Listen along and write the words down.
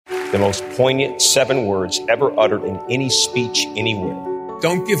the most poignant 7 words ever uttered in any speech anywhere.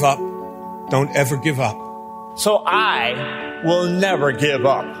 Don't give up. Don't ever give up. So I will never give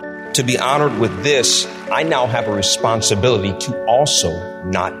up. To be honored with this, I now have a responsibility to also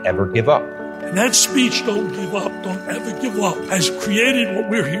not ever give up. And that speech, don't give up, don't ever give up, has created what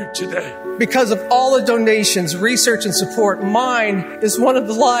we're here today. Because of all the donations, research, and support, mine is one of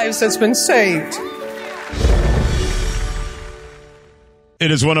the lives that's been saved. It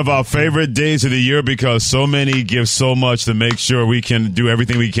is one of our favorite days of the year because so many give so much to make sure we can do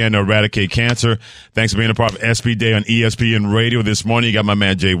everything we can to eradicate cancer. Thanks for being a part of ESPY Day on ESPN Radio this morning. You got my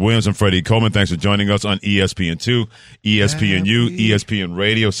man Jay Williams and Freddie Coleman. Thanks for joining us on ESPN2, ESPNU, ESPN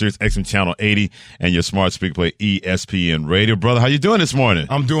Radio, Sirius XM Channel 80, and your smart speaker play ESPN Radio. Brother, how you doing this morning?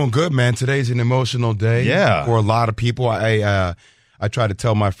 I'm doing good, man. Today's an emotional day for a lot of people. I tried to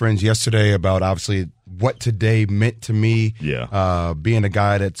tell my friends yesterday about obviously what today meant to me. Being a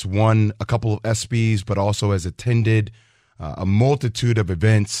guy that's won a couple of ESPYs, but also has attended a multitude of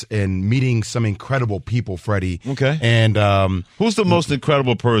events and meeting some incredible people, Freddie. Okay. And who's the most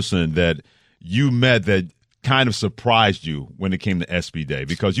incredible person that you met that kind of surprised you when it came to ESPY Day?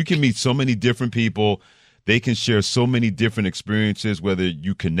 Because you can meet so many different people. They can share so many different experiences, whether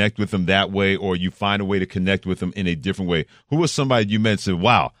you connect with them that way or you find a way to connect with them in a different way. Who was somebody you met and said,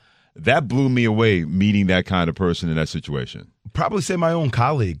 wow, that blew me away meeting that kind of person in that situation? Probably say my own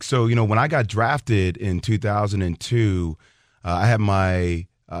colleague. So, when I got drafted in 2002, I had my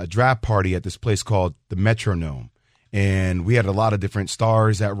draft party at this place called the Metronome. And we had a lot of different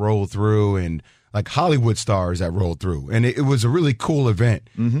stars that rolled through and like Hollywood stars that rolled through. And it was a really cool event.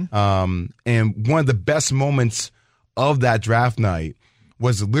 And one of the best moments of that draft night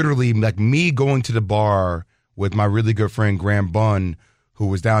was literally like me going to the bar with my really good friend Graham Bunn, who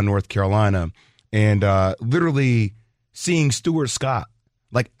was down in North Carolina, and literally seeing Stuart Scott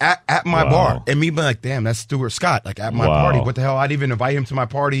like at my bar, and me being like, damn, that's Stuart Scott, like at my party. What the hell? I'd even invite him to my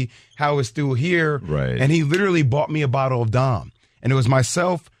party. How is Stu here? Right. And he literally bought me a bottle of Dom. And it was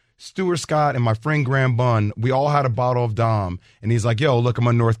myself, Stuart Scott, and my friend Graham Bunn. We all had a bottle of Dom. And he's like, yo, look, I'm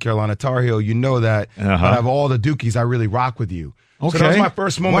a North Carolina Tar Heel. You know that. But I have all the Dookies. I really rock with you. Okay. So that was my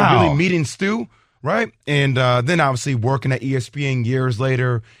first moment really meeting Stu, right? And then obviously working at ESPN years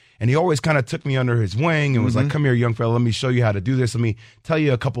later. And he always kind of took me under his wing and was like, come here, young fella, let me show you how to do this. Let me tell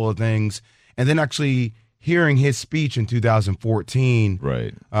you a couple of things. And then actually hearing his speech in 2014,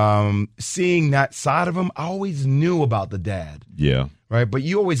 seeing that side of him, I always knew about the dad. Yeah. Right? But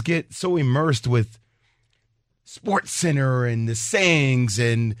you always get so immersed with Sports Center and the sayings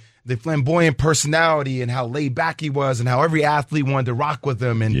and the flamboyant personality and how laid back he was and how every athlete wanted to rock with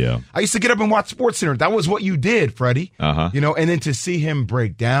him. And I used to get up and watch Sports Center. That was what you did, Freddie. And then to see him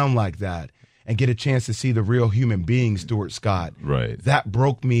break down like that and get a chance to see the real human being, Stuart Scott, that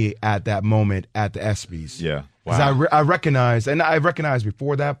broke me at that moment at the ESPYs. Yeah. Because I recognized, and I recognized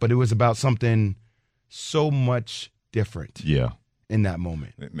before that, but it was about something so much different in that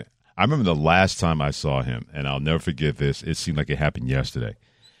moment. I remember the last time I saw him, and I'll never forget this. It seemed like it happened yesterday.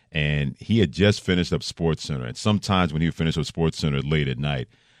 And he had just finished up Sports Center. And sometimes when he would finish up Sports Center late at night,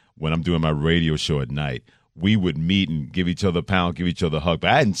 when I'm doing my radio show at night, we would meet and give each other a pound, give each other a hug. But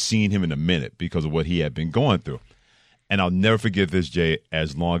I hadn't seen him in a minute because of what he had been going through. And I'll never forget this, Jay,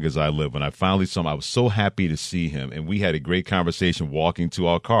 as long as I live. When I finally saw him, I was so happy to see him. And we had a great conversation walking to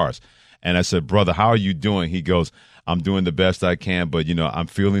our cars. And I said, brother, how are you doing? He goes, I'm doing the best I can, but, I'm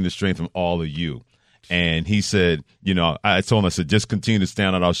feeling the strength from all of you. And he said, I told him, I said, just continue to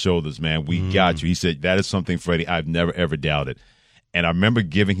stand on our shoulders, man. We got you. He said, that is something, Freddie, I've never, ever doubted. And I remember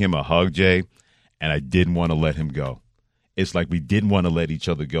giving him a hug, Jay, and I didn't want to let him go. It's like we didn't want to let each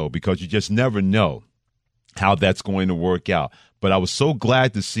other go because you just never know how that's going to work out. But I was so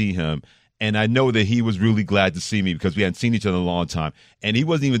glad to see him. And I know that he was really glad to see me because we hadn't seen each other in a long time. And he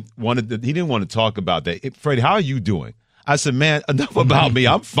didn't want to talk about that. Freddie, how are you doing? I said, man, enough about me.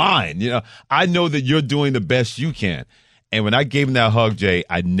 I'm fine. I know that you're doing the best you can. And when I gave him that hug, Jay,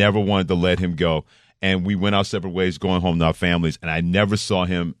 I never wanted to let him go. And we went our separate ways, going home to our families. And I never saw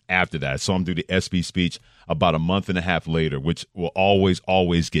him after that. I saw him do the ESPY speech about a month and a half later, which will always,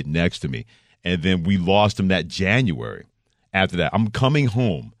 always get next to me. And then we lost him that January. After that, I'm coming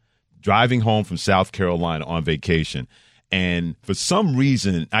home, driving home from South Carolina on vacation. And for some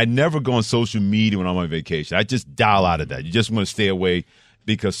reason, I never go on social media when I'm on vacation. I just dial out of that. You just want to stay away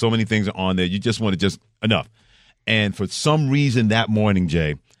because so many things are on there. You just want to enough. And for some reason that morning,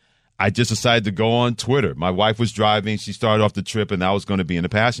 Jay, I just decided to go on Twitter. My wife was driving. She started off the trip, and I was going to be in the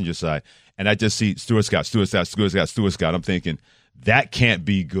passenger side. And I just see Stuart Scott. I'm thinking, that can't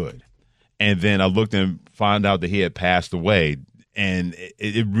be good. And then I looked and found out that he had passed away And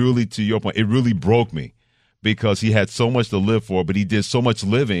it really, to your point, it really broke me because he had so much to live for, but he did so much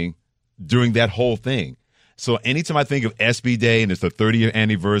living during that whole thing. So anytime I think of ESPY Day and it's the 30th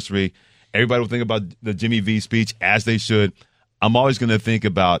anniversary, everybody will think about the Jimmy V speech, as they should. I'm always going to think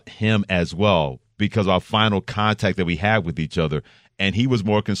about him as well because our final contact that we had with each other, and he was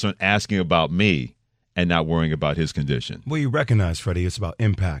more concerned asking about me and not worrying about his condition. Well, you recognize, Freddie, it's about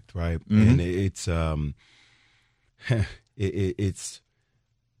impact, right? And it's it's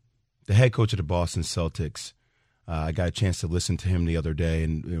the head coach of the Boston Celtics. I got a chance to listen to him the other day,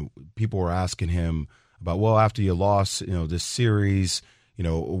 and people were asking him about, well, after you lost, this series,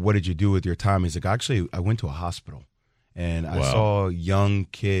 what did you do with your time? He's like, actually, I went to a hospital, and I saw young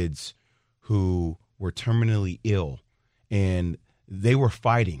kids who were terminally ill, and they were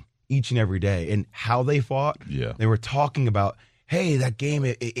fighting each and every day. And how they fought, they were talking about, hey, that game,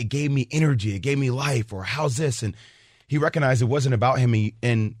 it gave me energy, it gave me life, or how's this? And he recognized it wasn't about him.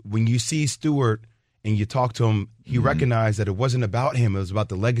 And when you see Stewart and you talk to him, he recognized that it wasn't about him. It was about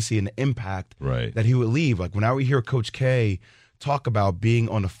the legacy and the impact that he would leave. Like when I would hear Coach K talk about being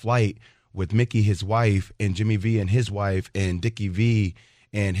on a flight with Mickey, his wife, and Jimmy V and his wife, and Dickie V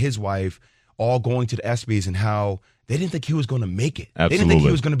and his wife, all going to the ESPYs, and how they didn't think he was going to make it. Absolutely. They didn't think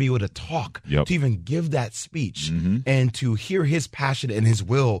he was going to be able to talk, to even give that speech, and to hear his passion and his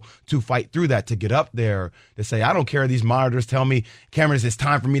will to fight through that, to get up there, to say, I don't care. These monitors tell me, cameras, it's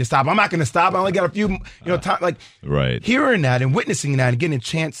time for me to stop. I'm not going to stop. I only got a few, time. Like hearing that and witnessing that and getting a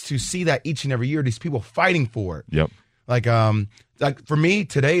chance to see that each and every year, these people fighting for it. Like for me,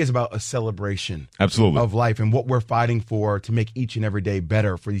 today is about a celebration of life and what we're fighting for to make each and every day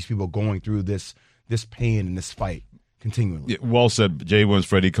better for these people going through this pain and this fight continually. Yeah, well said. Jay Williams,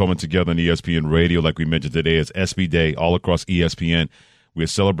 Freddie Coleman together on ESPN Radio. Like we mentioned today, is ESPY Day all across ESPN. We're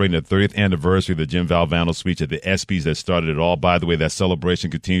celebrating the 30th anniversary of the Jim Valvano speech at the ESPYs that started it all. By the way, that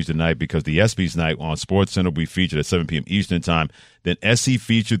celebration continues tonight because the ESPYs night on SportsCenter will be featured at 7 p.m. Eastern Time. Then SC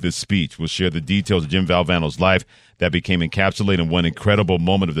featured the speech. We'll share the details of Jim Valvano's life that became encapsulated in one incredible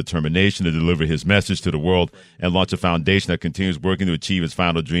moment of determination to deliver his message to the world and launch a foundation that continues working to achieve his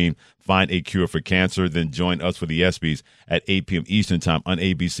final dream, find a cure for cancer. Then join us for the ESPYs at 8 p.m. Eastern Time on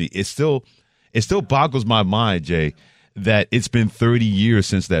ABC. It still boggles my mind, Jay, that it's been 30 years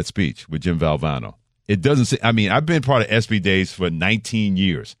since that speech with Jim Valvano. It doesn't say, I've been part of ESPY Days for 19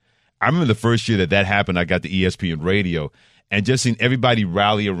 years. I remember the first year that happened, I got the ESPN radio and just seeing everybody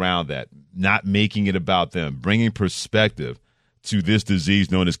rally around that, not making it about them, bringing perspective to this disease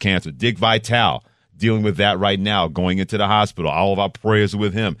known as cancer. Dick Vitale dealing with that right now, going into the hospital. All of our prayers are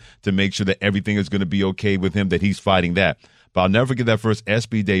with him to make sure that everything is going to be okay with him, that he's fighting that. But I'll never forget that first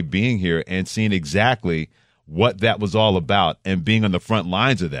ESPY Day being here and seeing exactly what that was all about and being on the front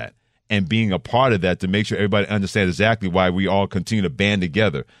lines of that and being a part of that to make sure everybody understands exactly why we all continue to band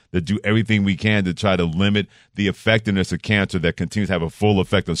together, to do everything we can to try to limit the effectiveness of cancer that continues to have a full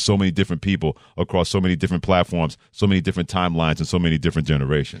effect on so many different people across so many different platforms, so many different timelines, and so many different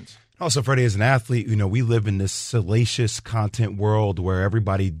generations. Also, Freddie, as an athlete, we live in this salacious content world where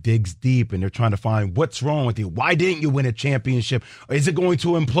everybody digs deep and they're trying to find what's wrong with you. Why didn't you win a championship? Is it going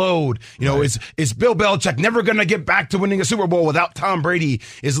to implode? Is Bill Belichick never going to get back to winning a Super Bowl without Tom Brady?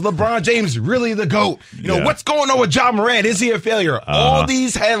 Is LeBron James really the GOAT? What's going on with John Morant? Is he a failure? All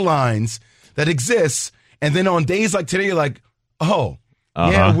these headlines that exist, and then on days like today, you're like,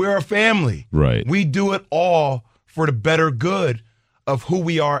 yeah, we're a family. Right. We do it all for the better good of who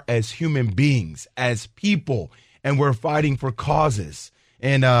we are as human beings, as people, and we're fighting for causes.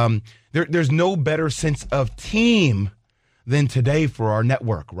 And there's no better sense of team than today for our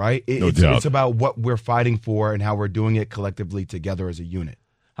network, right? It's about what we're fighting for and how we're doing it collectively together as a unit.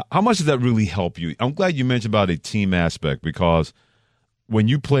 How much does that really help you? I'm glad you mentioned about a team aspect, because when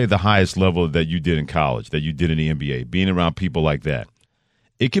you play the highest level that you did in college, that you did in the NBA, being around people like that,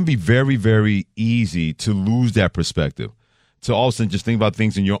 it can be very, very easy to lose that perspective, to all of a sudden just think about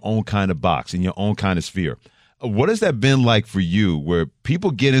things in your own kind of box, in your own kind of sphere. What has that been like for you, where people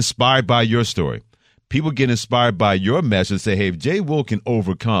get inspired by your story? People get inspired by your message and say, hey, if Jay Will can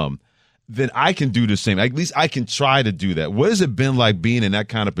overcome, then I can do the same. At least I can try to do that. What has it been like being in that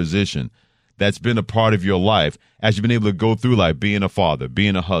kind of position that's been a part of your life as you've been able to go through life, being a father,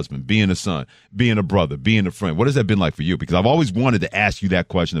 being a husband, being a son, being a brother, being a friend? What has that been like for you? Because I've always wanted to ask you that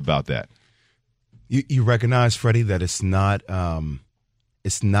question about that. You recognize, Freddie, that it's not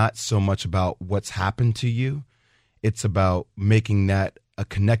so much about what's happened to you. It's about making that a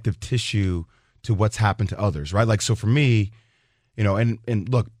connective tissue to what's happened to others, right? Like, so for me, and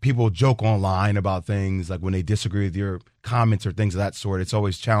look, people joke online about things like when they disagree with your comments or things of that sort. It's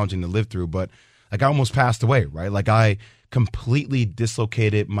always challenging to live through. But Like I almost passed away, right? Like I completely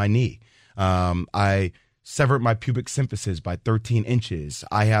dislocated my knee. I severed my pubic symphysis by 13 inches.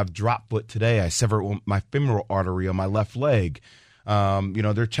 I have drop foot today. I severed my femoral artery on my left leg. There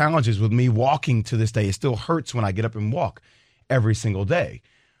are challenges with me walking to this day. It still hurts when I get up and walk every single day.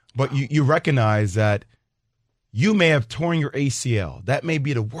 But you recognize that you may have torn your ACL. That may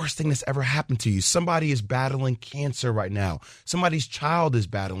be the worst thing that's ever happened to you. Somebody is battling cancer right now. Somebody's child is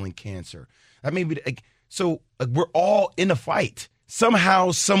battling cancer. That may be we're all in a fight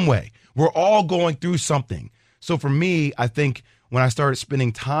somehow, some way. We're all going through something. So for me, I think when I started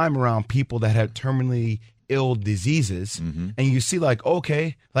spending time around people that had terminally ill diseases, and you see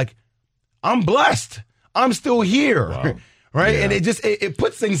okay, I'm blessed. I'm still here, wow. Right? Yeah. And it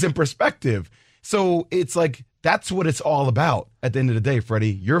puts things in perspective. So it's that's what it's all about at the end of the day,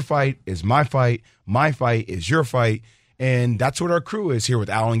 Freddie. Your fight is my fight is your fight. And that's what our crew is here with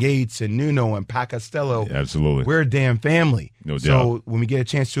Alan Yates and Nuno and Pat Costello. Yeah, absolutely. We're a damn family. No doubt. So when we get a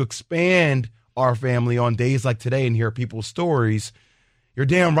chance to expand our family on days like today and hear people's stories, you're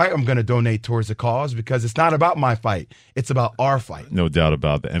damn right I'm going to donate towards the cause because it's not about my fight. It's about our fight. No doubt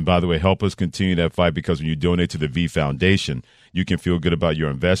about that. And by the way, help us continue that fight because when you donate to the V Foundation, you can feel good about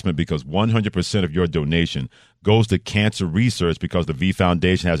your investment because 100% of your donation goes to cancer research because the V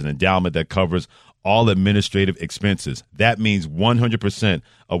Foundation has an endowment that covers all administrative expenses. That means 100%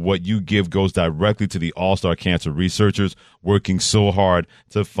 of what you give goes directly to the all-star cancer researchers working so hard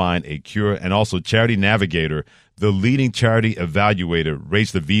to find a cure. And also Charity Navigator, the leading charity evaluator,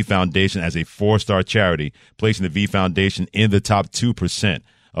 rates the V Foundation as a 4-star charity, placing the V Foundation in the top 2%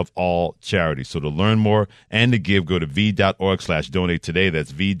 of all charities. So to learn more and to give, go to v.org/donate today. That's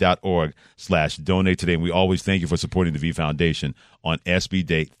v.org/donate today. And we always thank you for supporting the V Foundation on ESPY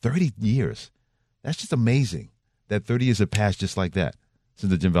Day. 30 years. That's just amazing that 30 years have passed just like that since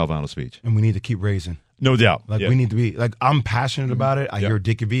the Jim Valvano speech. And we need to keep raising. No doubt. We need to be, I'm passionate about it. I hear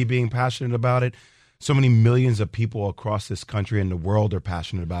Dickie V being passionate about it. So many millions of people across this country and the world are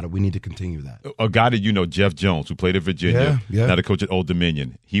passionate about it. We need to continue that. A guy that you know, Jeff Jones, who played at Virginia, now the coach at Old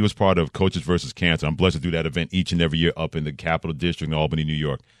Dominion. He was part of Coaches versus Cancer. I'm blessed to do that event each and every year up in the Capital District in Albany, New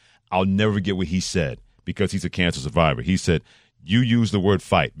York. I'll never forget what he said because he's a cancer survivor. He said, you use the word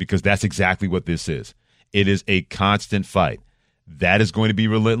fight because that's exactly what this is. It is a constant fight. That is going to be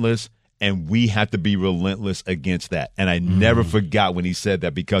relentless, and we have to be relentless against that. And I never forgot when he said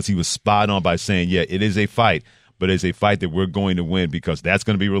that because he was spot on by saying, yeah, it is a fight, but it's a fight that we're going to win because that's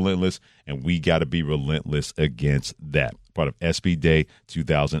going to be relentless, and we got to be relentless against that. Part of ESPY Day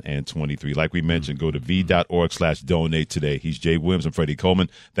 2023. Like we mentioned, go to v.org/donate today. He's Jay Williams and Freddie Coleman.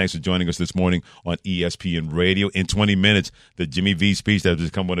 Thanks for joining us this morning on ESPN Radio. In 20 minutes, the Jimmy V speech that has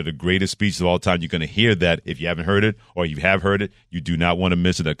become one of the greatest speeches of all time. You're going to hear that. If you haven't heard it or you have heard it, you do not want to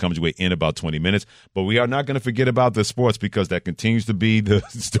miss it. That comes your way in about 20 minutes. But we are not going to forget about the sports because that continues to be the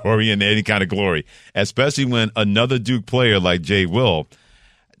story and any kind of glory, especially when another Duke player like Jay Will,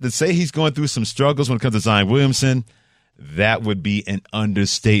 to say he's going through some struggles when it comes to Zion Williamson, that would be an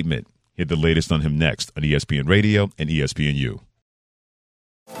understatement. Hit the latest on him next on ESPN Radio and ESPNU.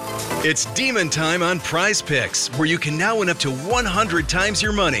 It's Demon Time on Prize Picks, where you can now win up to 100 times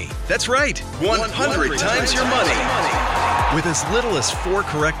your money. That's right, 100 times your money. With as little as 4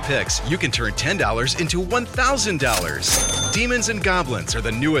 correct picks, you can turn $10 into $1,000. Demons and Goblins are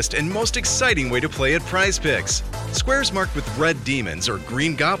the newest and most exciting way to play at Prize Picks. Squares marked with red demons or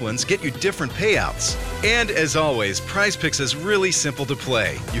green goblins get you different payouts. And as always, Prize Picks is really simple to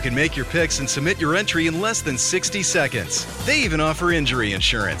play. You can make your picks and submit your entry in less than 60 seconds. They even offer injury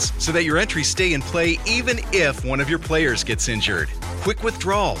insurance, so that your entries stay in play even if one of your players gets injured. Quick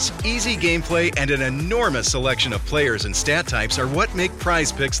withdrawals, easy gameplay, and an enormous selection of players and stat types are what make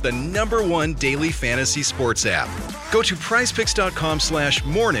Prize Picks the #1 daily fantasy sports app. Go to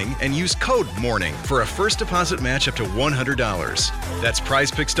prizepicks.com/morning and use code MORNING for a first deposit match up to $100. That's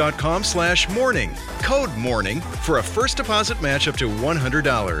prizepicks.com/morning. Code MORNING for a first deposit match up to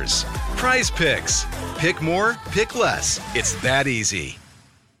 $100. Prize Picks. Pick more, pick less. It's that easy.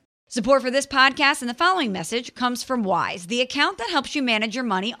 Support for this podcast and the following message comes from Wise, the account that helps you manage your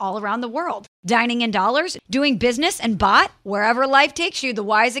money all around the world. Dining in dollars, doing business and bot, wherever life takes you, the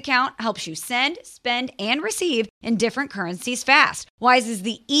Wise account helps you send, spend, and receive in different currencies fast. Wise is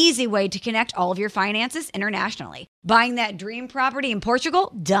the easy way to connect all of your finances internationally. Buying that dream property in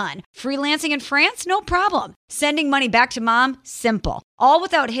Portugal? Done. Freelancing in France? No problem. Sending money back to mom? Simple. All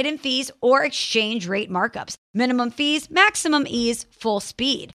without hidden fees or exchange rate markups. Minimum fees, maximum ease, full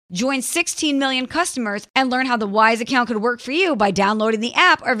speed. Join 16 million customers and learn how the Wise account could work for you by downloading the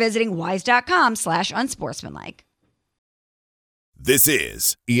app or visiting wise.com/unsportsmanlike. This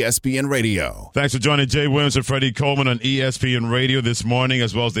is ESPN Radio. Thanks for joining Jay Williams and Freddie Coleman on ESPN Radio this morning,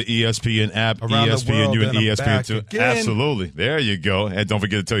 as well as the ESPN app, Around ESPNU and ESPN2. ESPN2. Absolutely. There you go. And don't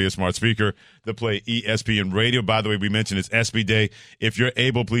forget to tell your smart speaker to play ESPN Radio. By the way, we mentioned it's ESPY Day. If you're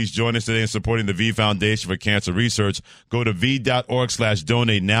able, please join us today in supporting the V Foundation for Cancer Research. Go to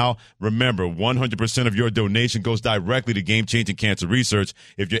v.org/donate now. Remember, 100% of your donation goes directly to game-changing cancer research.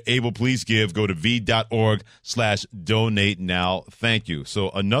 If you're able, please give. Go to v.org/donate now. Thank you. So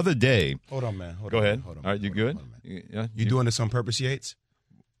another day. Hold on, man. Go ahead. All right, you good? You doing this on purpose, Yates?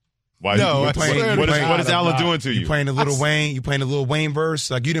 Why? No. What is Alan doing to you? You playing the Lil Wayne? You playing the Lil Wayne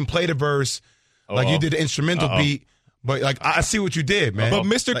verse? Like you didn't play the verse. Like you did the instrumental beat. But like I see what you did, man. But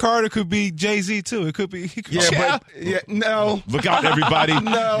Mr. Carter could be Jay-Z too. It could be. No. Look out, everybody!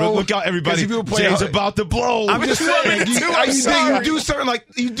 No. Look out, everybody! Jay's about to blow. I'm just saying. You do certain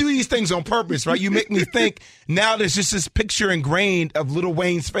you do these things on purpose, right? You make me think. Now there's just this picture ingrained of Lil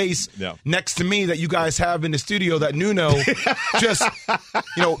Wayne's face next to me that you guys have in the studio that Nuno just,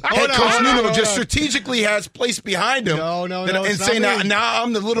 head coach Nuno just strategically has placed behind him. No. And saying now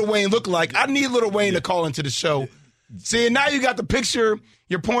I'm the Lil Wayne lookalike. I need Lil Wayne to call into the show. See, now you got the picture.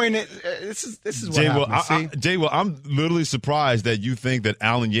 You're pointing. This is what happens. Jay, I'm literally surprised that you think that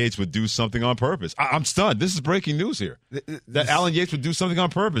Alan Yates would do something on purpose. I'm stunned. This is breaking news here. That Alan Yates would do something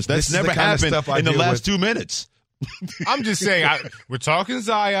on purpose. That's never happened in the last 2 minutes. I'm just saying, we're talking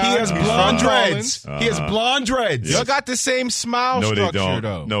Zion. He has blonde dreads. He has blonde dreads. Y'all got the same smile structure,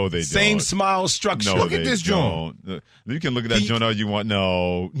 though. No, they don't. Same smile structure. Look at this joint. You can look at that joint all you want.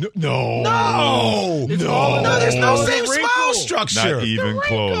 No. There's no same smile structure. Not even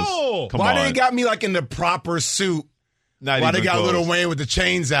close. Come Why on. they got me like in the proper suit? Why they got Lil Wayne with the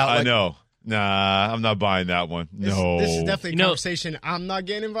chains out? I know. Nah, I'm not buying that one. No. This is definitely a conversation I'm not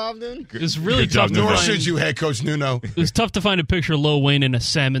getting involved in. It's really tough. Nor should you, head coach Nuno. It was tough to find a picture of Lil Wayne in a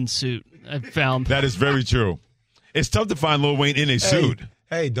salmon suit. I found that is very true. It's tough to find Lil Wayne in a suit.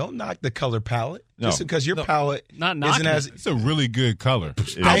 Hey, don't knock the color palette. No. Just because your palette isn't as. It's a really good color.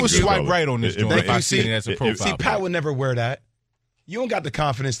 I would swipe right on this joint if I see it as a profile. See, Pat would never wear that. You don't got the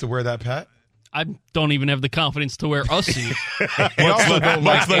confidence to wear that, Pat. I don't even have the confidence to wear a suit.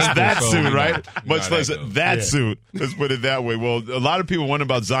 much less that suit, right? Much less that suit. Let's put it that way. Well, a lot of people wonder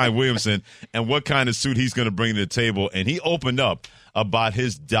about Zion Williamson and what kind of suit he's going to bring to the table. And he opened up about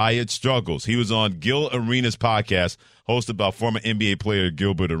his diet struggles. He was on Gil Arenas' podcast, hosted by former NBA player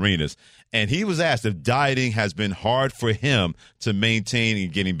Gilbert Arenas. And he was asked if dieting has been hard for him to maintain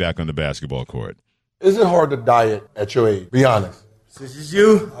and getting back on the basketball court. Is it hard to diet at your age? Be honest. Since it's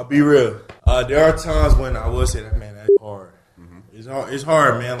you, I'll be real. There are times when I will say that, man, that's hard. Mm-hmm. It's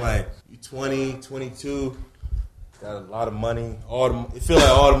hard, man. Like, you 20, 22, got a lot of money. It feel like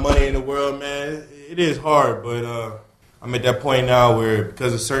all the money in the world, man. It is hard, but I'm at that point now where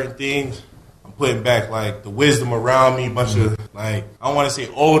because of certain things, I'm putting back, like, the wisdom around me. Bunch of, like, I don't want to say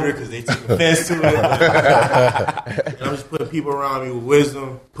older because they take offense to it. But I'm just putting people around me with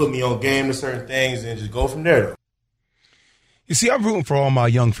wisdom, put me on game to certain things, and just go from there, though. You see, I'm rooting for all my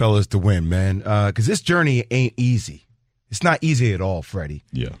young fellas to win, man, because this journey ain't easy. It's not easy at all, Freddie.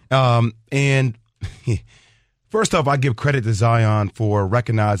 Yeah. And first off, I give credit to Zion for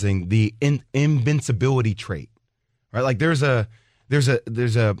recognizing the invincibility trait, right? Like there's a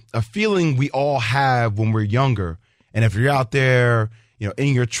feeling we all have when we're younger, and if you're out there,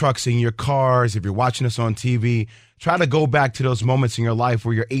 in your trucks, in your cars, if you're watching us on TV. Try to go back to those moments in your life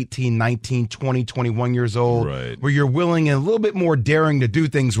where you're 18, 19, 20, 21 years old, right, where you're willing and a little bit more daring to do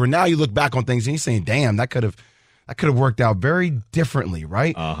things, where now you look back on things and you're saying, damn, that could have worked out very differently,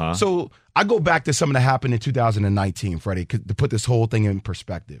 right? Uh-huh. So I go back to something that happened in 2019, Freddie, to put this whole thing in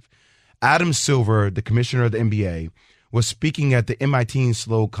perspective. Adam Silver, the commissioner of the NBA, was speaking at the MIT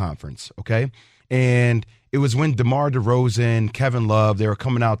Sloan conference, okay? And it was when DeMar DeRozan, Kevin Love, they were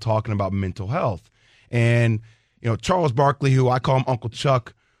coming out talking about mental health. And Charles Barkley, who I call him Uncle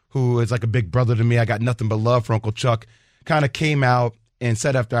Chuck, who is like a big brother to me, I got nothing but love for Uncle Chuck, kind of came out and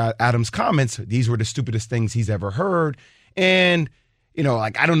said after Adam's comments, these were the stupidest things he's ever heard. And,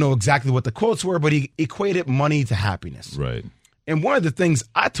 I don't know exactly what the quotes were, but he equated money to happiness. Right. And one of the things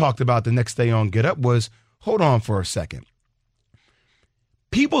I talked about the next day on Get Up was, hold on for a second.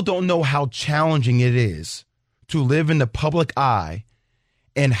 People don't know how challenging it is to live in the public eye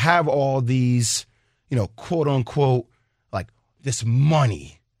and have all these quote unquote, like this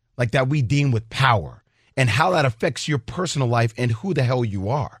money, like that we deem with power, and how that affects your personal life and who the hell you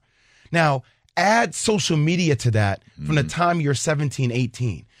are. Now, add social media to that from the time you're 17,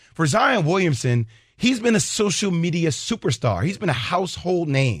 18. For Zion Williamson, he's been a social media superstar. He's been a household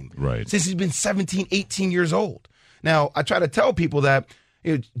name since he's been 17, 18 years old. Now, I try to tell people that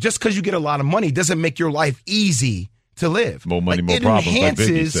just because you get a lot of money doesn't make your life easy to live. More money, more problems, like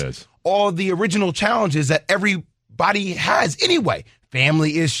Vicky says. All the original challenges that everybody has anyway.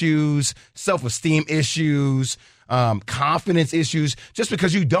 Family issues, self-esteem issues, confidence issues. Just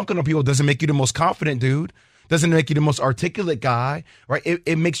because you dunk on people doesn't make you the most confident dude. Doesn't make you the most articulate guy, right?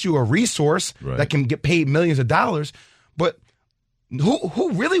 It makes you a resource that can get paid millions of dollars. But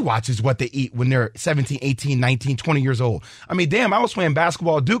who really watches what they eat when they're 17, 18, 19, 20 years old? I mean, damn, I was playing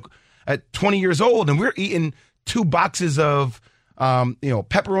basketball at Duke at 20 years old, and we're eating 2 boxes of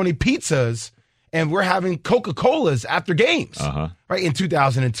pepperoni pizzas, and we're having Coca-Colas after games, right, in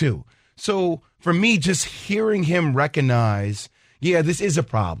 2002. So for me, just hearing him recognize, this is a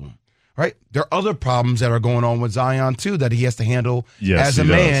problem. Right? There are other problems that are going on with Zion, too, that he has to handle as a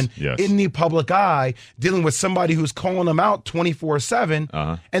man in the public eye, dealing with somebody who's calling him out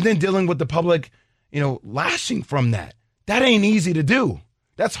 24/7, and then dealing with the public, lashing from that. That ain't easy to do.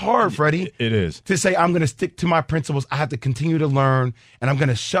 That's hard, Freddie. It is. To say, I'm going to stick to my principles. I have to continue to learn, and I'm going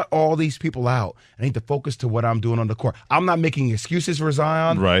to shut all these people out. I need to focus to what I'm doing on the court. I'm not making excuses for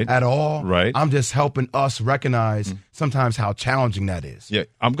Zion at all. Right. I'm just helping us recognize sometimes how challenging that is. Yeah,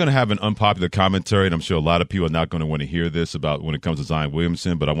 I'm going to have an unpopular commentary, and I'm sure a lot of people are not going to want to hear this about when it comes to Zion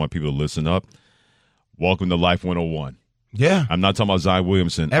Williamson, but I want people to listen up. Welcome to Life 101. Yeah. I'm not talking about Zion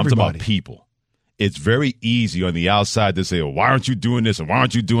Williamson. Everybody. I'm talking about people. It's very easy on the outside to say, why aren't you doing this and why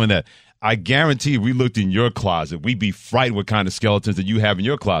aren't you doing that? I guarantee we looked in your closet, we'd be frightened what kind of skeletons that you have in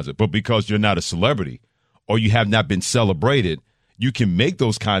your closet. But because you're not a celebrity or you have not been celebrated, you can make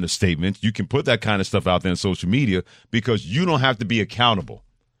those kind of statements. You can put that kind of stuff out there on social media because you don't have to be accountable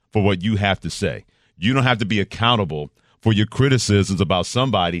for what you have to say. You don't have to be accountable for your criticisms about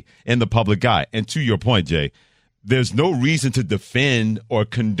somebody in the public eye. And to your point, Jay, there's no reason to defend or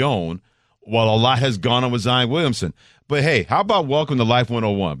condone while a lot has gone on with Zion Williamson. But, hey, how about welcome to Life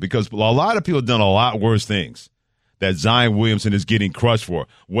 101? Because a lot of people have done a lot worse things that Zion Williamson is getting crushed for,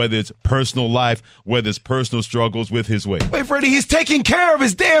 whether it's personal life, whether it's personal struggles with his weight. Wait, Freddie, he's taking care of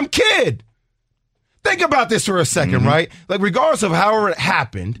his damn kid. Think about this for a second, right? Like, regardless of how it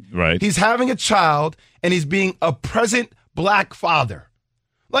happened, he's having a child, and he's being a present black father.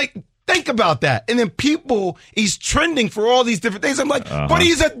 Like, think about that. And then he's trending for all these different things. I'm like, but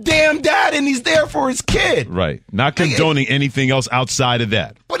he's a damn dad and he's there for his kid. Right. Not condoning anything else outside of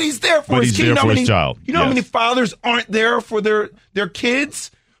that. But he's there for his kid. There for his child. You know how many fathers aren't there for their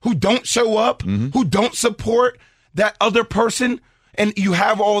kids, who don't show up, who don't support that other person? And you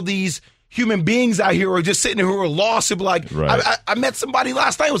have all these human beings out here who are just sitting there who are lost and be like, I met somebody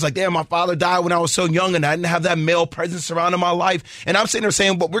last night who was like, damn, my father died when I was so young and I didn't have that male presence surrounding my life. And I'm sitting there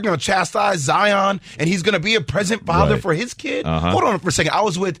saying, but we're going to chastise Zion and he's going to be a present father for his kid. Hold on for a second. I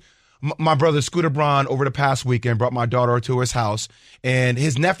was with my brother Scooter Braun over the past weekend, brought my daughter to his house, and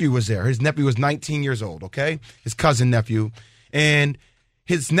his nephew was there. His nephew was 19 years old, okay? His cousin nephew. And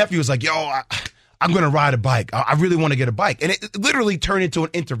his nephew was like, yo, I'm going to ride a bike. I really want to get a bike. And it literally turned into an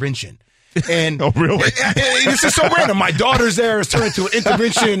intervention. And oh, really? This is so random. My daughter's there. It's turned into an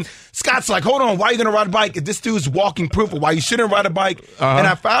intervention. Scott's like, hold on, why are you going to ride a bike? This dude's walking proof of why you shouldn't ride a bike. And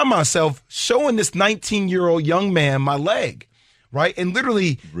I found myself showing this 19-year-old young man my leg, right? And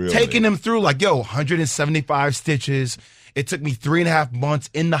literally taking him through like, 175 stitches. It took me 3.5 months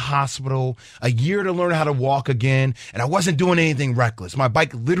in the hospital, a year to learn how to walk again. And I wasn't doing anything reckless. My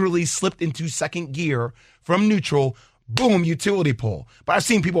bike literally slipped into second gear from neutral. Boom, utility pole. But I've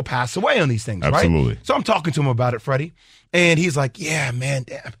seen people pass away on these things, Absolutely. right? So I'm talking to him about it, Freddie. And he's like, yeah, man,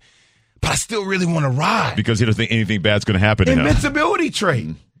 damn, but I still really want to ride. Because he doesn't think anything bad's going to happen to him. Invincibility trait.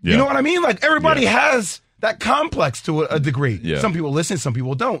 You know what I mean? Like, everybody has that complex to a degree. Some people listen, some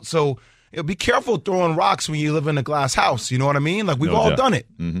people don't. So be careful throwing rocks when you live in a glass house. You know what I mean? Like, we've all done it.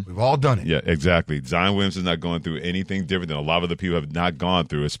 We've all done it. Yeah, exactly. Zion Williamson's not going through anything different than a lot of the people have not gone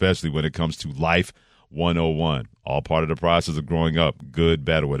through, especially when it comes to life 101, all part of the process of growing up, good,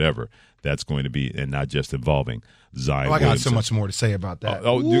 bad, or whatever that's going to be, and not just involving Zion Williamson. I got so much more to say about that.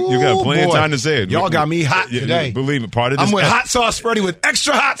 You got plenty of time to say it. Y'all got me hot today. Believe me, part of this. I'm with hot sauce Freddie with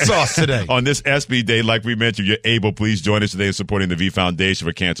extra hot sauce today. On this ESPY Day, like we mentioned, you're able, please join us today in supporting the V Foundation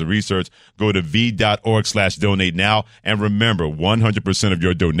for Cancer Research. Go to v.org/donate now. And remember, 100% of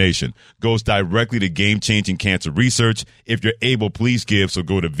your donation goes directly to game-changing cancer research. If you're able, please give. So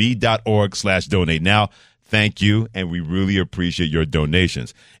go to v.org/donate now. Thank you, and we really appreciate your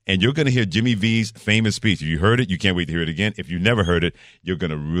donations. And you're going to hear Jimmy V's famous speech. If you heard it, you can't wait to hear it again. If you never heard it, you're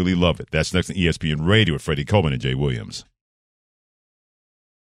going to really love it. That's next on ESPN Radio with Freddie Coleman and Jay Williams.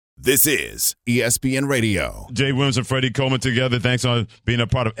 This is ESPN Radio. Jay Williams and Freddie Coleman together. Thanks on being a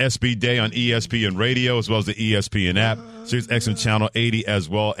part of SB Day on ESPN Radio, as well as the ESPN app, Sirius XM Channel 80, as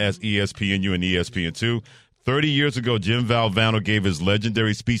well as ESPNU and ESPN2. 30 years ago, Jim Valvano gave his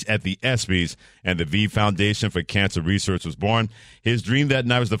legendary speech at the ESPYs, and the V Foundation for Cancer Research was born. His dream that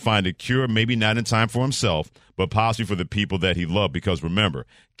night was to find a cure, maybe not in time for himself, but possibly for the people that he loved. Because remember,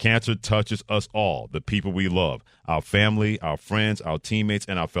 cancer touches us all, the people we love, our family, our friends, our teammates,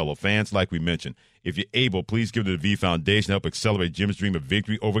 and our fellow fans, like we mentioned. If you're able, please give to the V Foundation to help accelerate Jim's dream of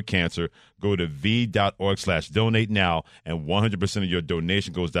victory over cancer. Go to v.org/donate now, and 100% of your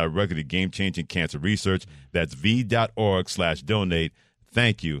donation goes directly to game-changing cancer research. That's v.org/donate.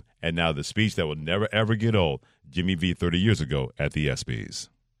 Thank you. And now the speech that will never, ever get old. Jimmy V 30 years ago at the ESPYs.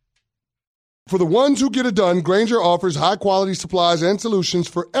 For the ones who get it done, Grainger offers high-quality supplies and solutions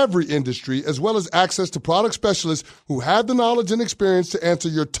for every industry, as well as access to product specialists who have the knowledge and experience to answer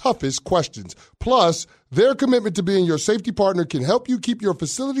your toughest questions. Plus, their commitment to being your safety partner can help you keep your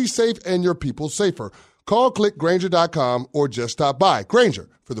facility safe and your people safer. Call, click Grainger.com, or just stop by. Grainger,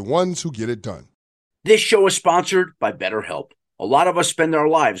 for the ones who get it done. This show is sponsored by BetterHelp. A lot of us spend our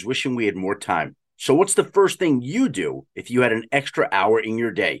lives wishing we had more time. So what's the first thing you do if you had an extra hour in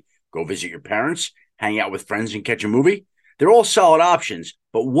your day? Go visit your parents, hang out with friends, and catch a movie? They're all solid options,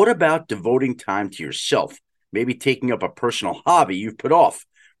 but what about devoting time to yourself? Maybe taking up a personal hobby you've put off.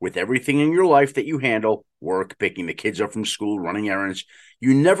 With everything in your life that you handle, work, picking the kids up from school, running errands,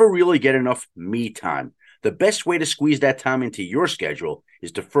 you never really get enough me time. The best way to squeeze that time into your schedule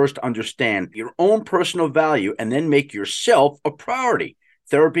is to first understand your own personal value and then make yourself a priority.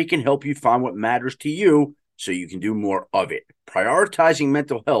 Therapy can help you find what matters to you so you can do more of it. Prioritizing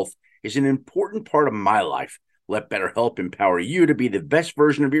mental health is an important part of my life. Let BetterHelp empower you to be the best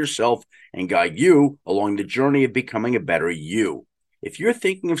version of yourself and guide you along the journey of becoming a better you. If you're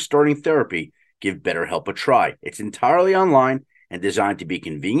thinking of starting therapy, give BetterHelp a try. It's entirely online and designed to be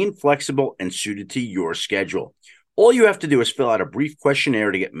convenient, flexible, and suited to your schedule. All you have to do is fill out a brief questionnaire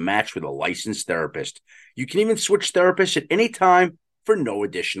to get matched with a licensed therapist. You can even switch therapists at any time for no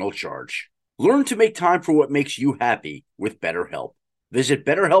additional charge. Learn to make time for what makes you happy with BetterHelp. Visit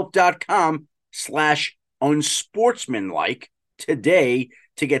BetterHelp.com/unsportsmanlike today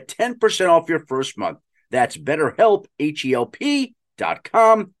to get 10% off your first month. That's BetterHelp,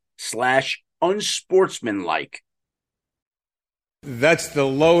 HELP.com/unsportsmanlike. That's the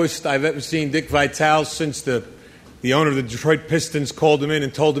lowest I've ever seen Dick Vitale since the owner of the Detroit Pistons called him in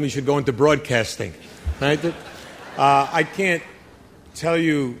and told him he should go into broadcasting. Right? I can't tell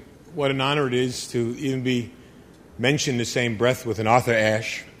you what an honor it is to even be mentioned in the same breath with an Arthur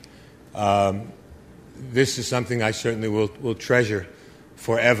Ashe. This is something I certainly will treasure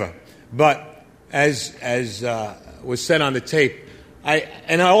forever. But as was said on the tape, I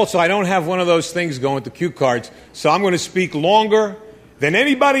don't have one of those things going with the cue cards, so I'm going to speak longer than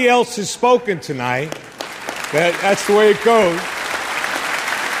anybody else has spoken tonight. That's the way it goes.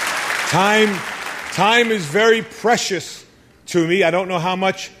 Time is very precious to me. I don't know how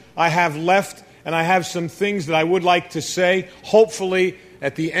much I have left, and I have some things that I would like to say. Hopefully,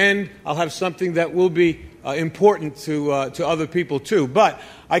 at the end, I'll have something that will be important to other people too. But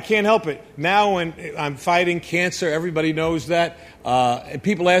I can't help it. Now when I'm fighting cancer, everybody knows that. And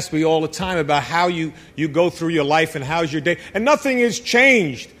people ask me all the time about how you go through your life and how's your day. And nothing has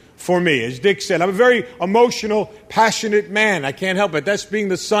changed for me. As Dick said, I'm a very emotional, passionate man. I can't help it. That's being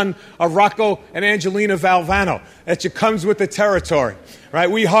the son of Rocco and Angelina Valvano. That just comes with the territory.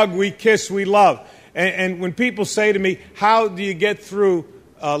 Right? We hug, we kiss, we love. And when people say to me, how do you get through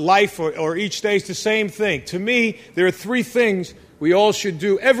life or each day, it's the same thing. To me, there are three things we all should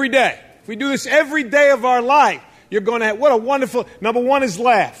do every day. If we do this every day of our life, you're going to have, what a wonderful, number one is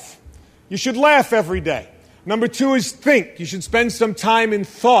laugh. You should laugh every day. Number two is think. You should spend some time in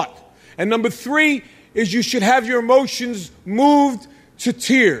thought. And number three is you should have your emotions moved to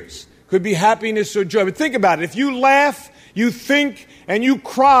tears. Could be happiness or joy. But think about it. If you laugh, you think, and you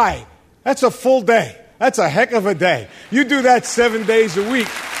cry, that's a full day. That's a heck of a day. You do that 7 days a week,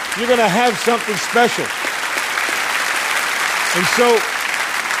 you're going to have something special. And so,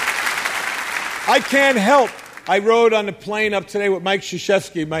 I can't help. I rode on the plane up today with Mike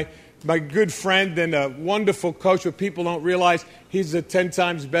Krzyzewski, my good friend and a wonderful coach, but people don't realize he's a 10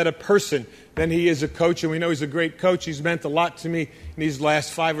 times better person than he is a coach, and we know he's a great coach. He's meant a lot to me in these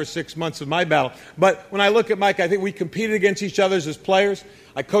last 5 or 6 months of my battle. But when I look at Mike, I think we competed against each other as players.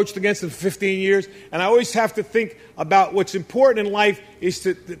 I coached against him for 15 years, and I always have to think about what's important in life is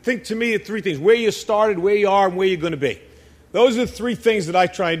to think to me of three things: where you started, where you are, and where you're going to be. Those are the three things that I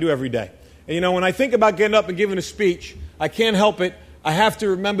try and do every day. And, when I think about getting up and giving a speech, I can't help it. I have to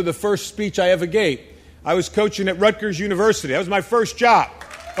remember the first speech I ever gave. I was coaching at Rutgers University. That was my first job.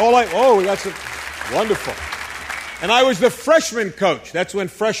 That's wonderful. And I was the freshman coach. That's when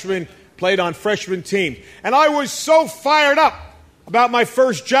freshmen played on freshman teams. And I was so fired up about my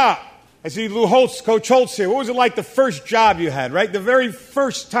first job. I see Coach Holtz here. What was it like the first job you had, right? The very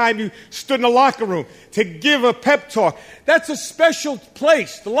first time you stood in the locker room to give a pep talk. That's a special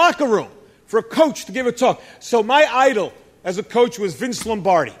place, the locker room, for a coach to give a talk. So my idol as a coach was Vince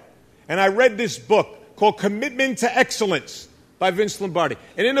Lombardi. And I read this book called Commitment to Excellence by Vince Lombardi.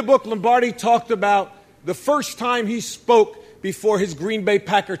 And in the book, Lombardi talked about the first time he spoke before his Green Bay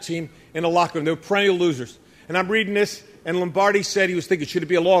Packer team in a locker room. They were perennial losers. And I'm reading this, and Lombardi said he was thinking, should it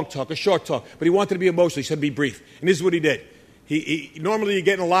be a long talk, a short talk? But he wanted to be emotional. He said, be brief. And this is what he did. Normally you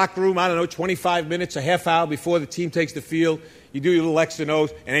get in a locker room, 25 minutes, a half hour before the team takes the field. You do your little X and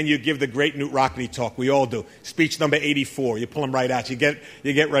O's, and then you give the great Newt Rockney talk. We all do. Speech number 84. You pull them right out. You get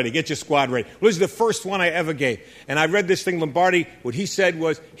ready. Get your squad ready. Well, this is the first one I ever gave. And I read this thing, Lombardi, what he said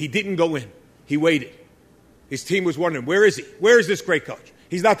was he didn't go in. He waited. His team was wondering, where is he? Where is this great coach?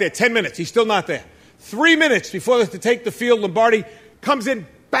 He's not there. 10 minutes. He's still not there. 3 minutes before they have to take the field, Lombardi comes in,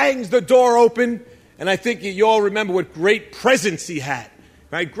 bangs the door open, and I think you all remember what great presence he had.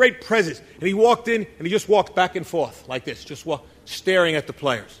 Right? Great presence. And he walked in, and he just walked back and forth like this, just staring at the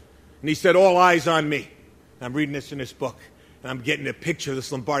players. And he said, all eyes on me. And I'm reading this in this book, and I'm getting a picture of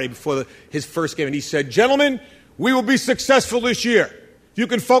this Lombardi before his first game. And he said, gentlemen, we will be successful this year. You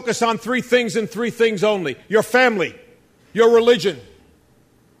can focus on 3 things and 3 things only. Your family, your religion,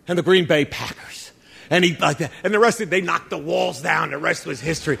 and the Green Bay Packers. And he like that. And the rest of it, they knocked the walls down. The rest was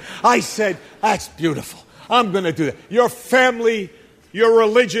history. I said, that's beautiful. I'm going to do that. Your family, your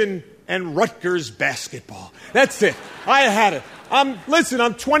religion, and Rutgers basketball. That's it. I had it. I'm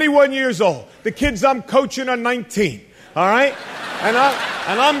 21 years old. The kids I'm coaching are 19. All right? And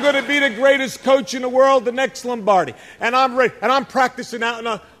I'm going to be the greatest coach in the world, the next Lombardi. And I'm ready. And I'm practicing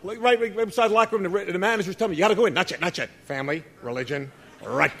out right beside the locker room. The manager's telling me, you got to go in. Not yet. Family, religion,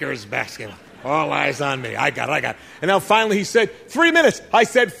 Rutgers basketball. All eyes on me. I got it. And now finally he said, 3 minutes. I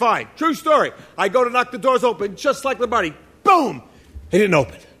said, fine. True story. I go to knock the doors open, just like Lombardi. Boom! They didn't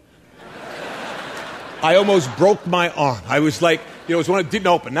open. I almost broke my arm. I was like, it was when it didn't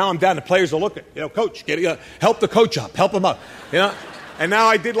open. Now I'm down. The players are looking. Coach, help the coach up. Help him up. And now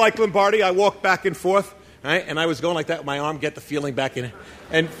I did like Lombardi. I walked back and forth, right? And I was going like that with my arm, get the feeling back in it.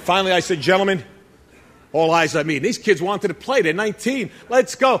 And finally I said, gentlemen, all eyes on me. And these kids wanted to play. They're 19.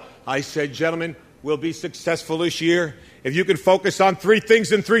 Let's go. I said, gentlemen, we'll be successful this year if you can focus on 3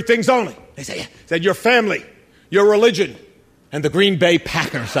 things and 3 things only. They said, yeah. I said, your family, your religion, and the Green Bay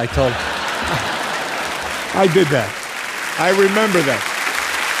Packers, I told them. I did that. I remember that.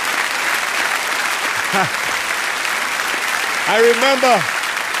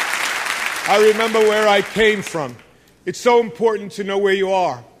 I remember where I came from. It's so important to know where you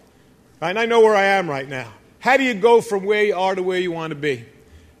are. And I know where I am right now. How do you go from where you are to where you want to be?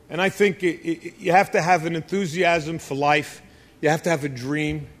 And I think you have to have an enthusiasm for life. You have to have a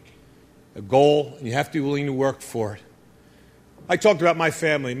dream, a goal, and you have to be willing to work for it. I talked about my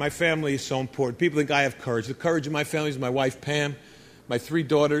family. My family is so important. People think I have courage. The courage of my family is my wife, Pam, my 3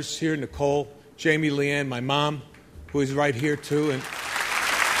 daughters here, Nicole, Jamie, Leanne, my mom, who is right here too. And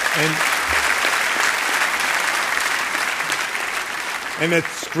that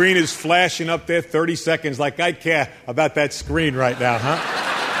screen is flashing up there 30 seconds like I care about that screen right now, huh?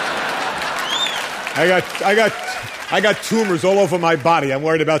 I got tumors all over my body. I'm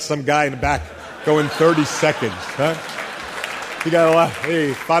worried about some guy in the back going 30 seconds, huh? You got a lot.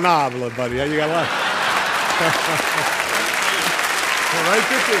 Hey, phenomenal, buddy. You got a lot.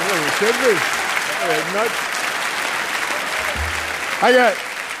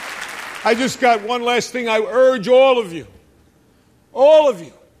 I just got one last thing. I urge all of you,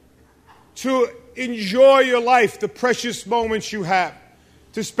 to enjoy your life, the precious moments you have,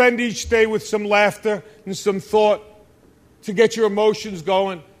 to spend each day with some laughter and some thought, to get your emotions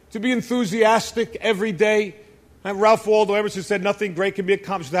going, to be enthusiastic every day. And Ralph Waldo Emerson said nothing great can be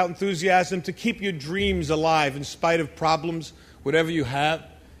accomplished without enthusiasm, to keep your dreams alive in spite of problems, whatever you have,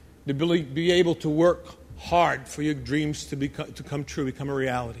 to be able to work hard for your dreams to come true, become a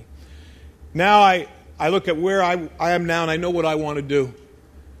reality. Now I look at where I am now, and I know what I want to do.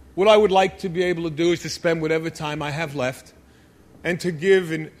 What I would like to be able to do is to spend whatever time I have left and to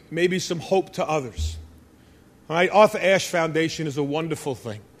give and maybe some hope to others. All right? Arthur Ashe Foundation is a wonderful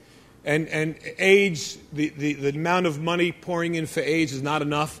thing. And AIDS, the amount of money pouring in for AIDS is not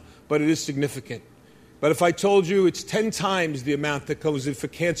enough, but it is significant. But if I told you it's 10 times the amount that goes in for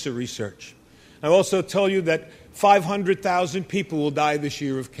cancer research. I also tell you that 500,000 people will die this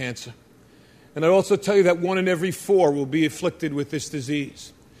year of cancer. And I'd also tell you that 1 in every 4 will be afflicted with this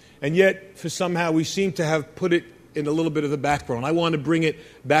disease. And yet, for somehow, we seem to have put it in a little bit of the background. I want to bring it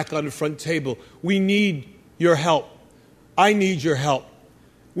back on the front table. We need your help. I need your help.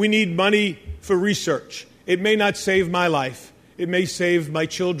 We need money for research. It may not save my life. It may save my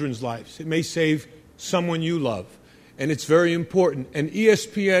children's lives. It may save someone you love. And it's very important. And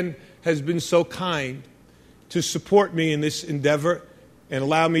ESPN has been so kind to support me in this endeavor and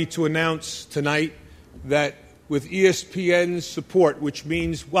allow me to announce tonight that with ESPN's support, which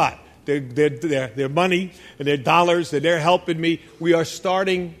means what? Their money and their dollars, and they're helping me, we are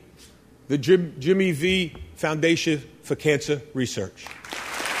starting the Jimmy V Foundation for Cancer Research.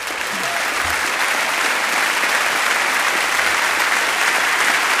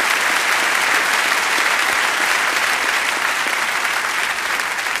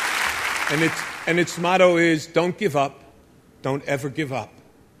 And its motto is, don't give up, don't ever give up.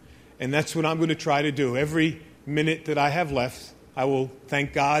 And that's what I'm going to try to do. Every minute that I have left, I will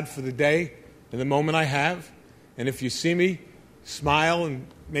thank God for the day and the moment I have. And if you see me, smile and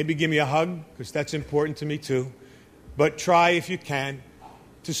maybe give me a hug, because that's important to me too. But try, if you can,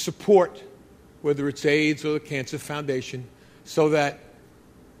 to support, whether it's AIDS or the Cancer Foundation, so that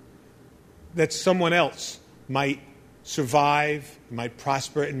someone else might survive, might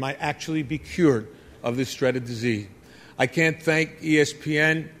prosper, and might actually be cured of this dreaded disease. I can't thank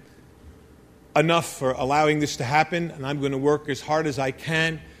ESPN enough for allowing this to happen, and I'm going to work as hard as I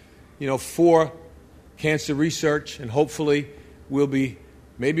can, for cancer research, and hopefully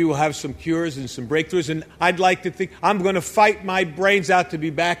maybe we'll have some cures and some breakthroughs. And I'd like to think I'm going to fight my brains out to be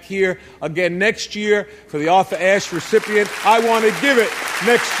back here again next year for the Arthur Ashe recipient. I want to give it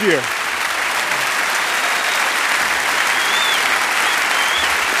next year.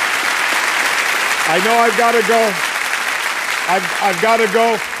 I know I've got to go. I've got to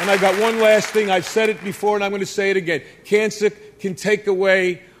go, and I've got one last thing. I've said it before, and I'm going to say it again. Cancer can take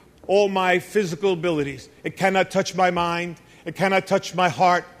away all my physical abilities. It cannot touch my mind, it cannot touch my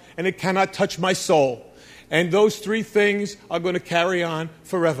heart, and it cannot touch my soul. And those 3 things are going to carry on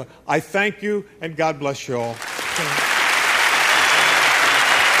forever. I thank you, and God bless you all. And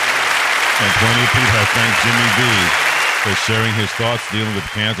plenty of people have thanked Jimmy V for sharing his thoughts dealing with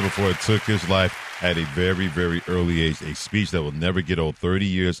cancer before it took his life at a very, very early age. A speech that will never get old. 30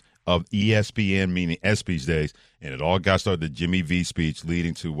 years of ESPN, meaning ESPY's days, and it all got started, the Jimmy V speech,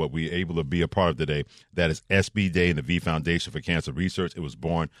 leading to what we're able to be a part of today. That is ESPY Day and the V Foundation for Cancer Research. It was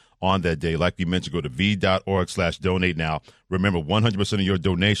born on that day. Like we mentioned, go to v.org/donate now. Remember, 100% of your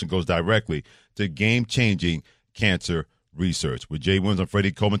donation goes directly to game-changing cancer research. With Jay Williams and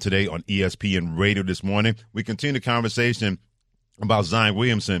Freddie Coleman today on ESPN Radio this morning, we continue the conversation about Zion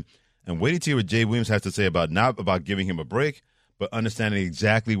Williamson. And waiting to hear what Jay Williams has to say about not about giving him a break, but understanding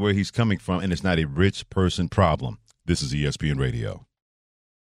exactly where he's coming from, and it's not a rich person problem. This is ESPN Radio.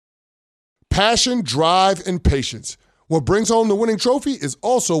 Passion, drive, and patience. What brings home the winning trophy is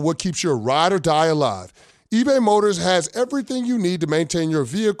also what keeps your ride or die alive. eBay Motors has everything you need to maintain your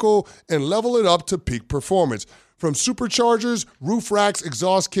vehicle and level it up to peak performance. From superchargers, roof racks,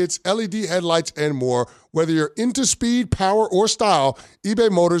 exhaust kits, LED headlights, and more, whether you're into speed, power, or style,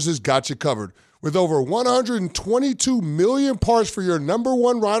 eBay Motors has got you covered. With over 122 million parts for your number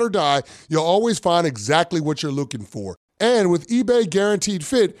one ride or die, you'll always find exactly what you're looking for. And with eBay Guaranteed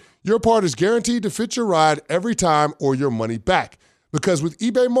Fit, your part is guaranteed to fit your ride every time or your money back. Because with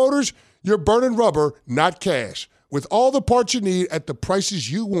eBay Motors, you're burning rubber, not cash. With all the parts you need at the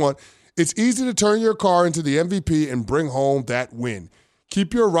prices you want, it's easy to turn your car into the MVP and bring home that win.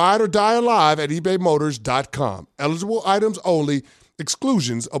 Keep your ride or die alive at ebaymotors.com. Eligible items only.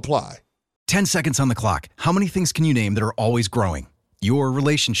 Exclusions apply. 10 seconds on the clock. How many things can you name that are always growing? Your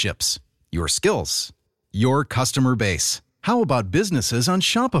relationships, your skills, your customer base. How about businesses on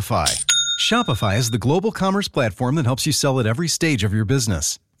Shopify? Shopify is the global commerce platform that helps you sell at every stage of your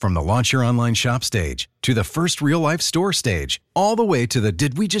business. From the launch your online shop stage, to the first real-life store stage, all the way to the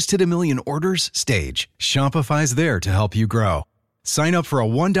did we just hit 1 million orders stage, Shopify's there to help you grow. Sign up for a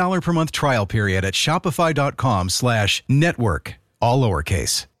 $1 per month trial period at shopify.com/network, all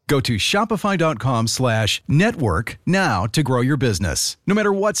lowercase. Go to shopify.com/network now to grow your business, no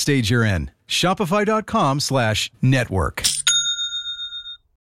matter what stage you're in. Shopify.com/network.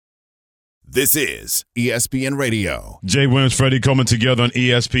 This is ESPN Radio. Jay Williams, Freddie Coleman together on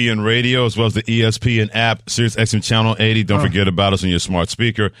ESPN Radio, as well as the ESPN app, Sirius XM Channel 80. Don't forget about us on your smart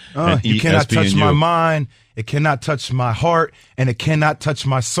speaker. You cannot touch my mind, it cannot touch my heart, and it cannot touch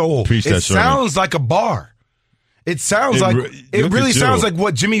my soul. Preach that, it sounds like a bar. It sounds it really sounds like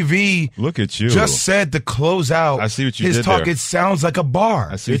what Jimmy V just said to close out his talk. It sounds like a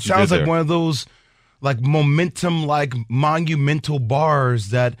bar. It sounds like one of those like momentum, like monumental bars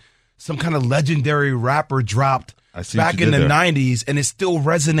that some kind of legendary rapper dropped back in the 90s, and it still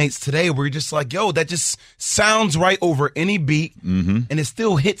resonates today where you're just like, yo, that just sounds right over any beat, and it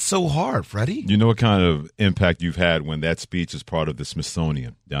still hits so hard, Freddie. You know what kind of impact you've had when that speech is part of the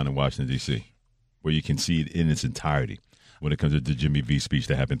Smithsonian down in Washington, D.C., where you can see it in its entirety when it comes to the Jimmy V speech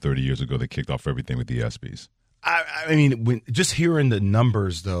that happened 30 years ago that kicked off everything with the ESPYs. I mean, just hearing the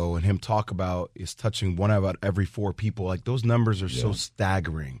numbers, though, and him talk about is touching one about every 4 people, like those numbers are so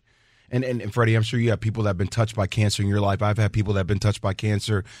staggering. And Freddie, I'm sure you have people that have been touched by cancer in your life. I've had people that have been touched by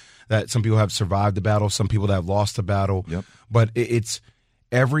cancer, that some people have survived the battle, some people that have lost the battle. Yep. But it's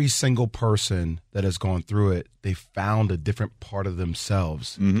every single person that has gone through it, they found a different part of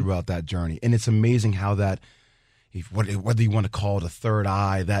themselves throughout that journey. And it's amazing how that, whether you want to call it a third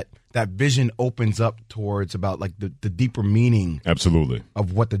eye, that vision opens up towards about like the deeper meaning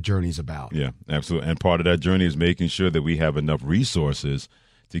of what the journey's about. Yeah, absolutely. And part of that journey is making sure that we have enough resources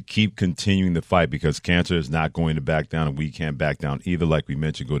to keep continuing the fight, because cancer is not going to back down, and we can't back down either. Like we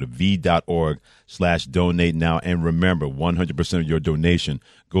mentioned, go to v.org/donate now. And remember, 100% of your donation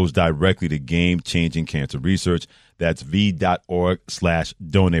goes directly to game-changing cancer research. That's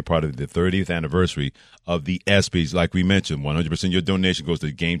v.org/donate, part of the 30th anniversary of the ESPYs. Like we mentioned, 100% of your donation goes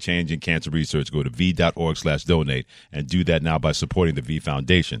to game-changing cancer research. Go to v.org/donate and do that now by supporting the V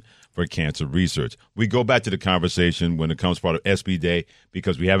Foundation for Cancer Research. We go back to the conversation when it comes part of ESPY Day,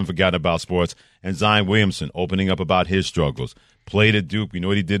 because we haven't forgotten about sports. And Zion Williamson opening up about his struggles. Played at Duke. We know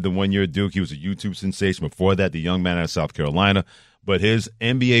what he did the 1 year at Duke. He was a YouTube sensation. Before that, the young man out of South Carolina. But his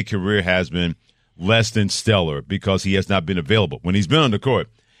NBA career has been less than stellar because he has not been available. When he's been on the court,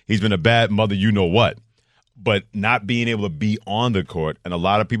 he's been a bad mother, you know what. But not being able to be on the court, and a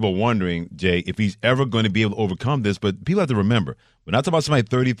lot of people are wondering, Jay, if he's ever going to be able to overcome this. But people have to remember, we're not talking about somebody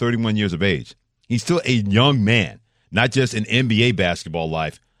 30, 31 years of age. He's still a young man, not just in NBA basketball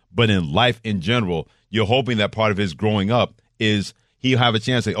life, but in life in general. You're hoping that part of his growing up is he'll have a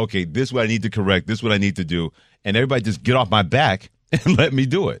chance to say, okay, this is what I need to correct, this is what I need to do, and everybody just get off my back and let me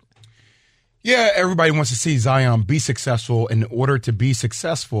do it. Yeah, everybody wants to see Zion be successful. In order to be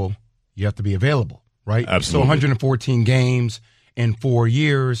successful, you have to be available, right? Absolutely. So 114 games in 4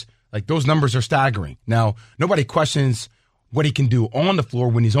 years, like those numbers are staggering. Now, nobody questions what he can do on the floor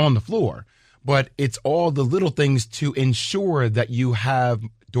when he's on the floor, but it's all the little things to ensure that you have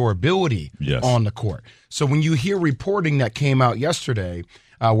durability on the court. So when you hear reporting that came out yesterday,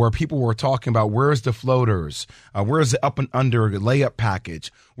 where people were talking about where's the floaters, where's the up and under layup package,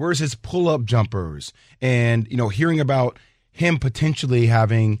 where's his pull-up jumpers, and hearing about him potentially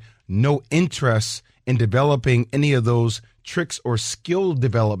having no interest in developing any of those tricks or skill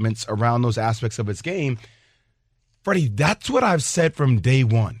developments around those aspects of his game, Freddie, that's what I've said from day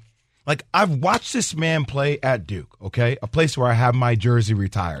one. Like, I've watched this man play at Duke, okay, a place where I have my jersey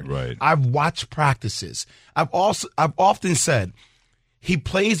retired. Right. I've watched practices. I've often said he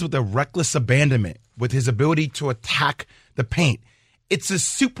plays with a reckless abandonment with his ability to attack the paint. It's a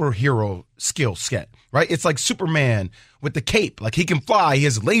superhero skill set, right? It's like Superman with the cape. Like, he can fly. He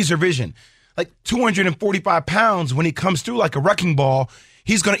has laser vision. Like, 245 pounds, when he comes through like a wrecking ball,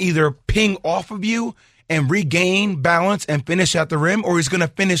 he's going to either ping off of you and regain balance and finish at the rim, or he's going to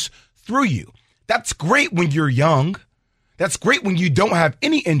finish through you. That's great when you're young. That's great when you don't have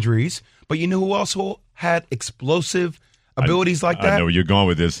any injuries. But you know who else had explosive abilities like that? I know where you're going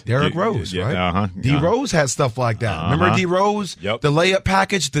with this. Derrick Rose, right? D. Rose had stuff like that. Remember D. Rose? Yep. The layup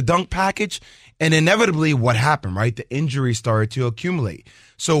package, the dunk package? And inevitably, what happened, right? The injuries started to accumulate.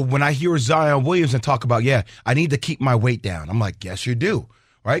 So when I hear Zion Williamson talk about, I need to keep my weight down, I'm like, yes, you do.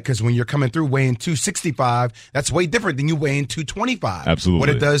 Right? Because when you're coming through weighing 265, that's way different than you weighing 225. Absolutely. What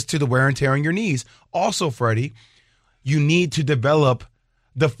it does to the wear and tear on your knees. Also, Freddie, you need to develop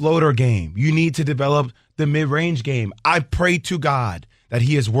the floater game. You need to develop the mid-range game. I pray to God that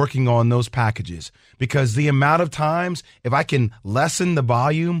he is working on those packages, because the amount of times, if I can lessen the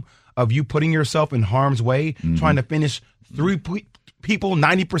volume of you putting yourself in harm's way, trying to finish three people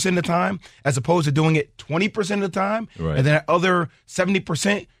 90% of the time, as opposed to doing it 20% of the time, right, and then at other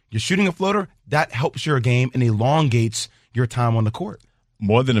 70%, you're shooting a floater, that helps your game and elongates your time on the court.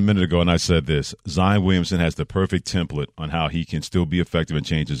 More than a minute ago, and I said this, Zion Williamson has the perfect template on how he can still be effective and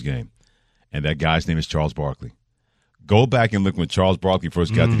change his game. And that guy's name is Charles Barkley. Go back and look when Charles Barkley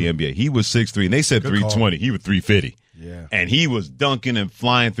first got to the NBA. He was 6'3", and they said 320. He was 350. Yeah. And he was dunking and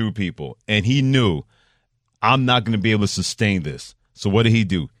flying through people. And he knew, I'm not going to be able to sustain this. So what did he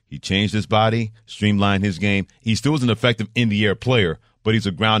do? He changed his body, streamlined his game. He still was an effective in-the-air player, but he's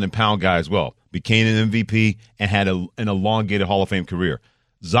a ground and pound guy as well. Became an MVP and had an elongated Hall of Fame career.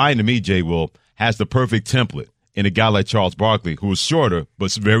 Zion, to me, Jay Will, has the perfect template in a guy like Charles Barkley, who is shorter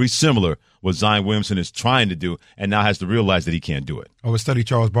but very similar what Zion Williamson is trying to do, and now has to realize that he can't do it. I would study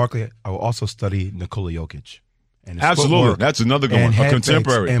Charles Barkley. I will also study Nikola Jokic. And absolutely, that's another good one. A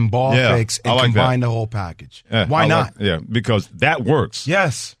contemporary and ball fakes and like combine the whole package. Yeah, why not? Because that works.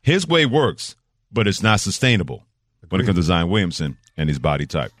 Yes, his way works, but it's not sustainable when it comes to Zion Williamson and his body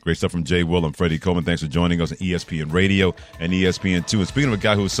type. Great stuff from Jay Will and Freddie Coleman. Thanks for joining us on ESPN Radio and ESPN2. And speaking of a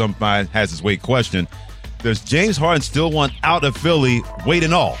guy who somebody has his weight questioned, does James Harden still want out of Philly, weight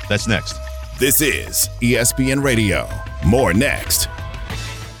and all? That's next. This is ESPN Radio. More next.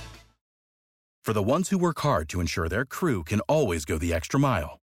 For the ones who work hard to ensure their crew can always go the extra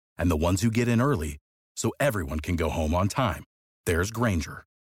mile, and the ones who get in early so everyone can go home on time, there's Grainger,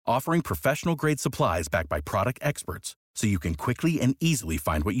 offering professional-grade supplies backed by product experts so you can quickly and easily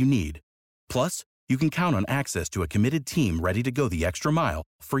find what you need. Plus, you can count on access to a committed team ready to go the extra mile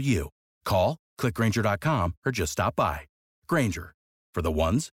for you. Call, click Grainger.com, or just stop by. Grainger, for the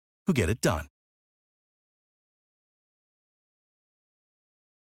ones who get it done.